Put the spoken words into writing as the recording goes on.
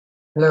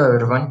Hello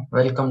everyone,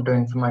 welcome to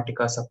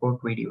Informatica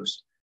support videos.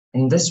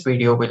 In this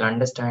video, we'll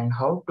understand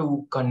how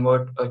to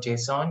convert a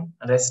JSON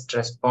REST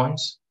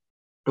response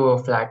to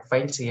a flat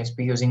file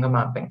CSV using a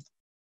mapping.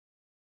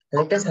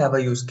 Let us have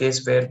a use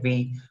case where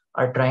we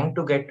are trying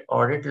to get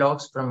audit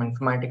logs from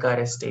Informatica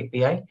REST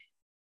API.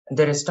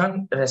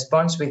 The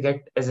response we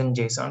get is in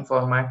JSON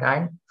format,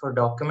 and for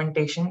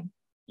documentation,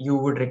 you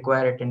would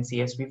require it in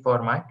CSV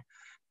format.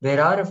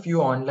 There are a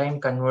few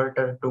online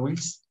converter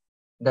tools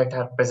that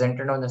are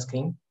presented on the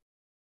screen.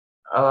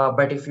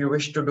 But if you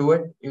wish to do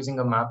it using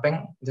a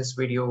mapping, this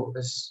video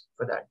is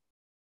for that.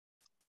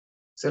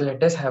 So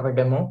let us have a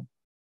demo.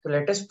 So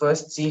let us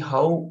first see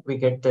how we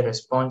get the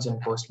response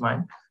in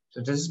Postman. So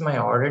this is my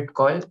audit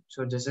call.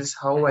 So this is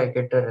how I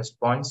get a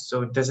response.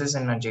 So this is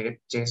in a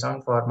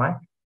JSON format.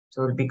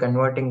 So we'll be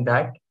converting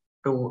that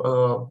to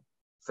a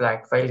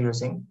flat file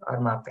using our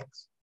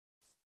mappings.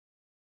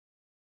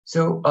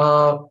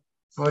 So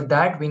for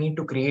that, we need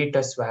to create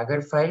a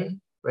Swagger file,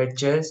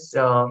 which is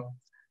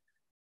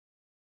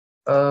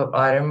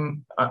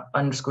rm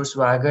underscore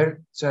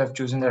swagger. So I've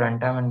chosen the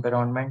runtime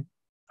environment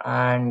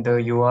and the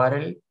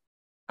URL,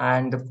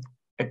 and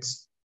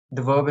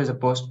the verb is a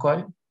post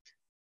call.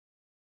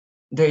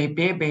 The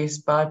API base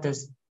path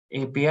is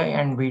API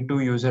and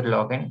v2 user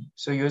login.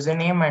 So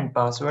username and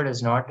password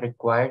is not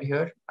required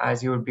here,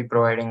 as you would be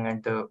providing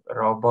at the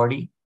raw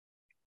body.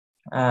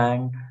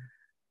 And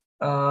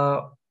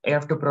you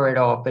have to provide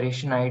an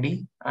operation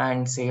ID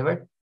and save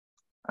it.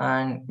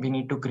 And we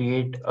need to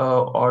create a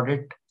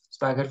audit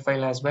Swagger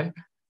file as well.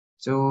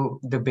 So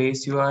the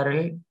base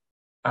URL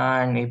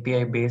and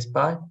API base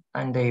path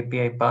and the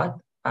API path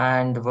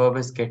and the verb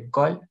is get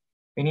call.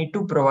 We need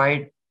to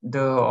provide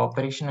the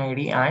operation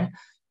ID and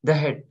the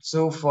head.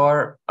 So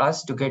for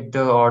us to get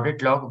the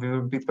audit log, we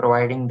would be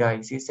providing the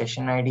IC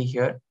session ID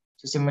here.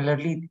 So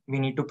similarly, we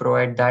need to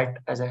provide that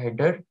as a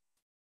header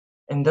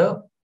in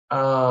the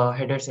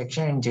header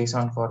section in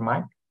JSON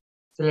format.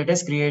 So let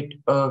us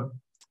create a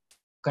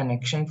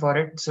connection for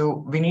it.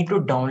 So we need to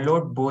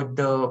download both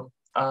the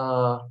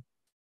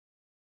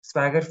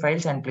Swagger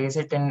files and place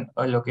it in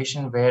a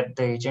location where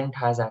the agent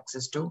has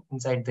access to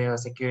inside the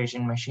secure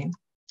agent machine.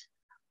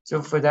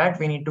 So for that,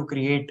 we need to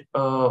create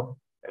a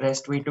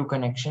REST v2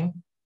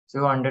 connection.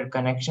 So under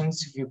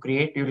connections, if you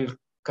create, you will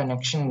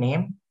connection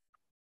name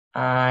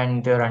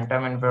and the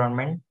runtime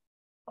environment.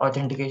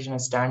 Authentication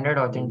is standard,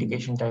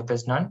 authentication type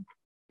is none.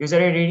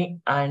 User ID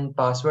and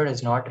password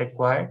is not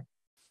required.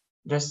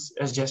 This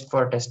is just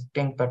for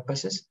testing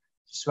purposes.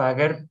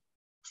 Swagger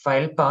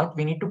file path,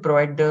 we need to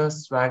provide the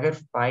Swagger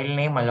file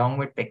name along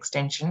with the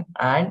extension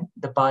and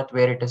the path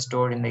where it is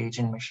stored in the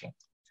agent machine.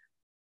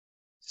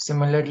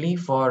 Similarly,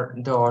 for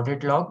the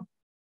audit log,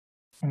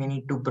 we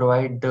need to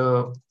provide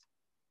the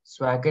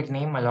Swagger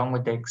name along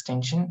with the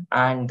extension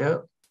and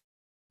the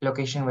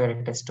location where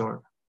it is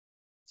stored.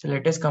 So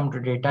let us come to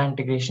data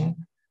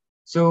integration.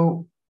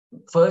 So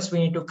first we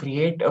need to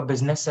create a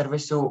business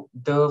service. So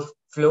the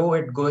flow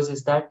it goes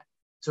is that,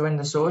 so in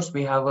the source,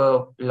 we have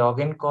a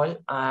login call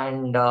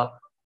and the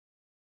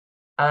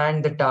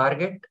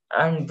target,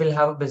 and we'll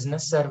have a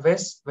business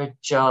service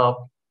which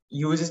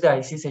uses the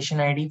IC session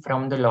ID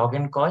from the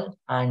login call,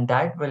 and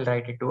that will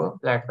write it to a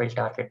flat file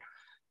target.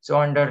 So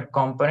under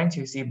components,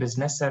 you see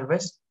business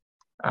service,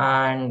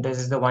 and this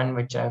is the one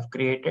which I've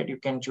created. You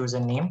can choose a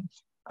name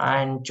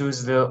and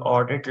choose the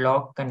audit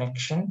log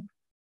connection,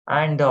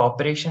 and the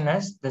operation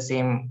as the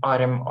same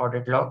RM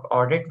audit log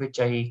audit, which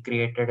I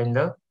created in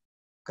the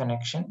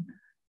connection,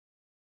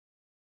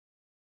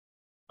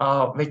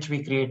 which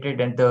we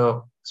created in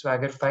the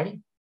Swagger file.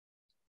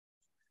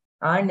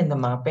 And in the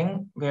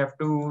mapping, we have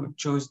to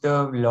choose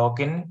the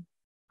login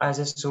as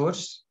a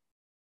source.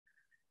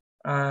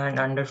 And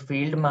under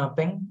field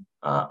mapping,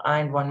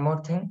 and one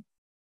more thing,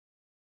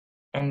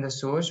 in the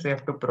source, we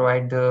have to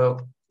provide the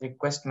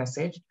request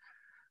message.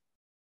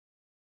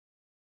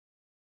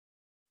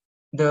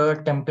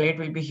 The template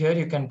will be here.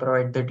 You can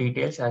provide the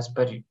details as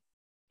per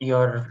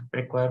your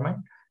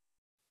requirement.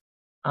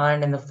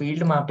 And in the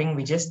field mapping,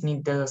 we just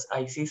need the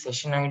IC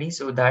session ID,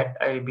 so that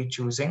I'll be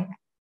choosing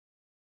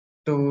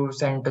to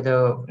send to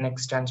the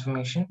next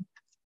transformation.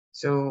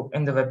 So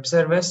in the web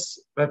service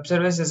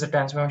is a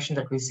transformation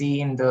that we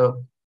see in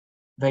the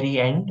very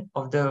end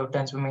of the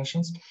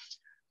transformations.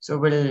 So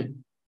we'll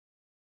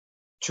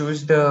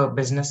choose the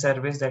business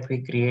service that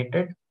we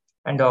created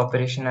and the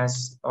operation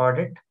as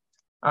audit.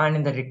 And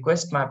in the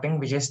request mapping,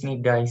 we just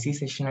need the IC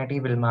session ID.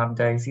 We'll map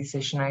the IC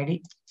session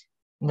ID.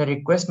 In the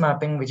request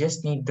mapping, we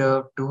just need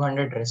the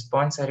 200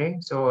 response array.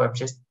 So I've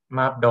just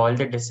mapped all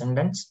the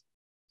descendants.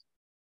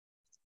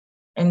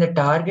 In the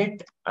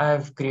target,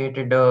 I've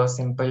created a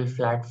simple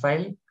flat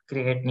file,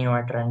 create new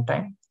at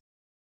runtime.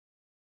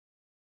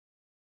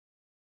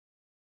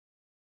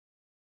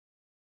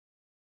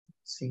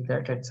 See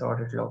that it's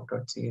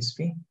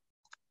audit-log.csv.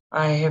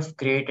 I have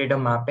created a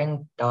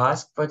mapping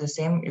task for the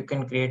same. You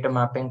can create a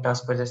mapping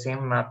task for the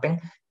same mapping.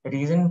 The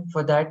reason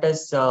for that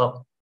is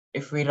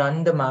if we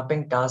run the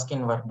mapping task in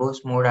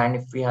verbose mode and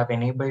if we have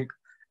enabled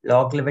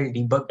log level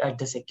debug at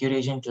the secure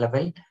agent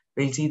level,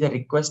 we'll see the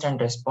request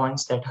and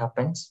response that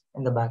happens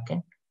in the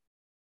backend.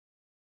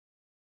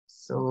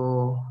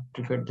 So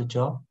trigger the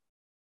job.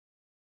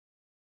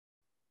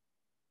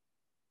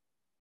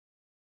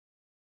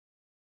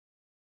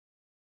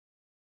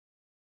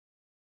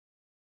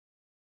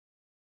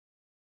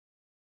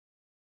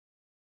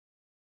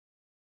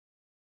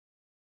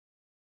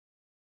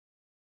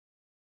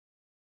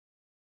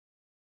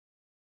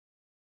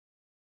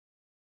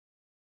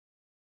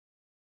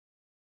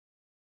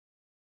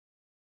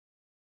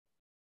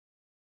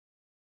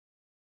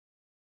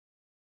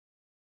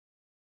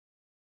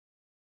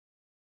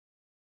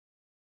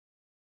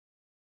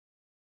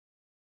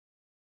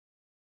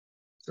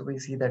 So we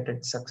see that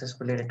it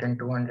successfully returned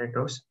 200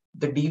 rows.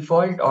 The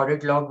default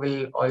audit log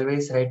will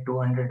always write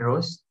 200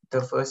 rows,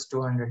 the first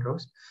 200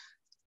 rows,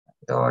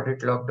 the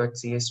audit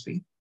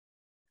log.csv.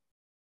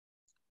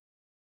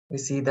 We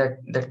see that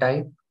the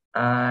type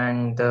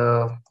and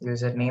the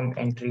username,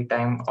 entry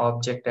time,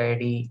 object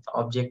ID,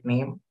 object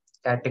name,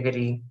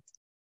 category,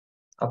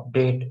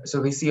 update. So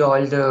we see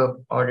all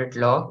the audit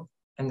log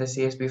in the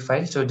CSV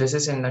file. So this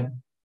is in a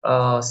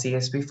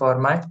CSV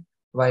format,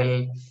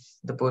 while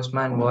the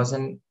Postman was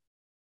in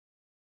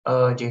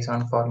a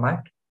JSON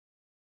format.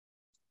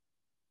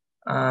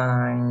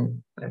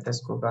 And let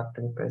us go back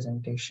to the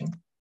presentation.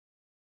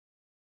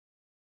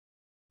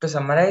 To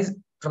summarize,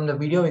 from the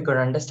video, we could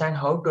understand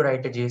how to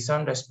write a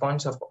JSON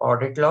response of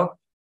audit log.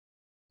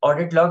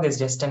 Audit log is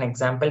just an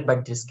example,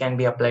 but this can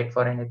be applied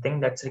for anything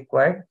that's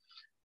required.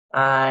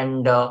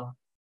 And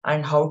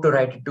how to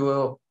write it to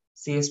a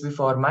CSV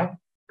format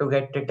to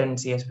get it in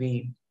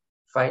CSV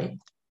file.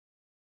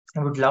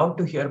 I would love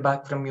to hear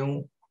back from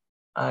you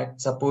at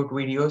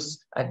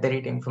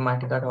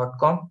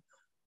supportvideos@informatica.com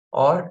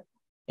or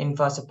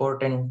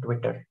InfaSupport in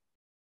Twitter.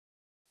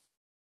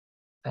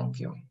 Thank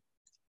you.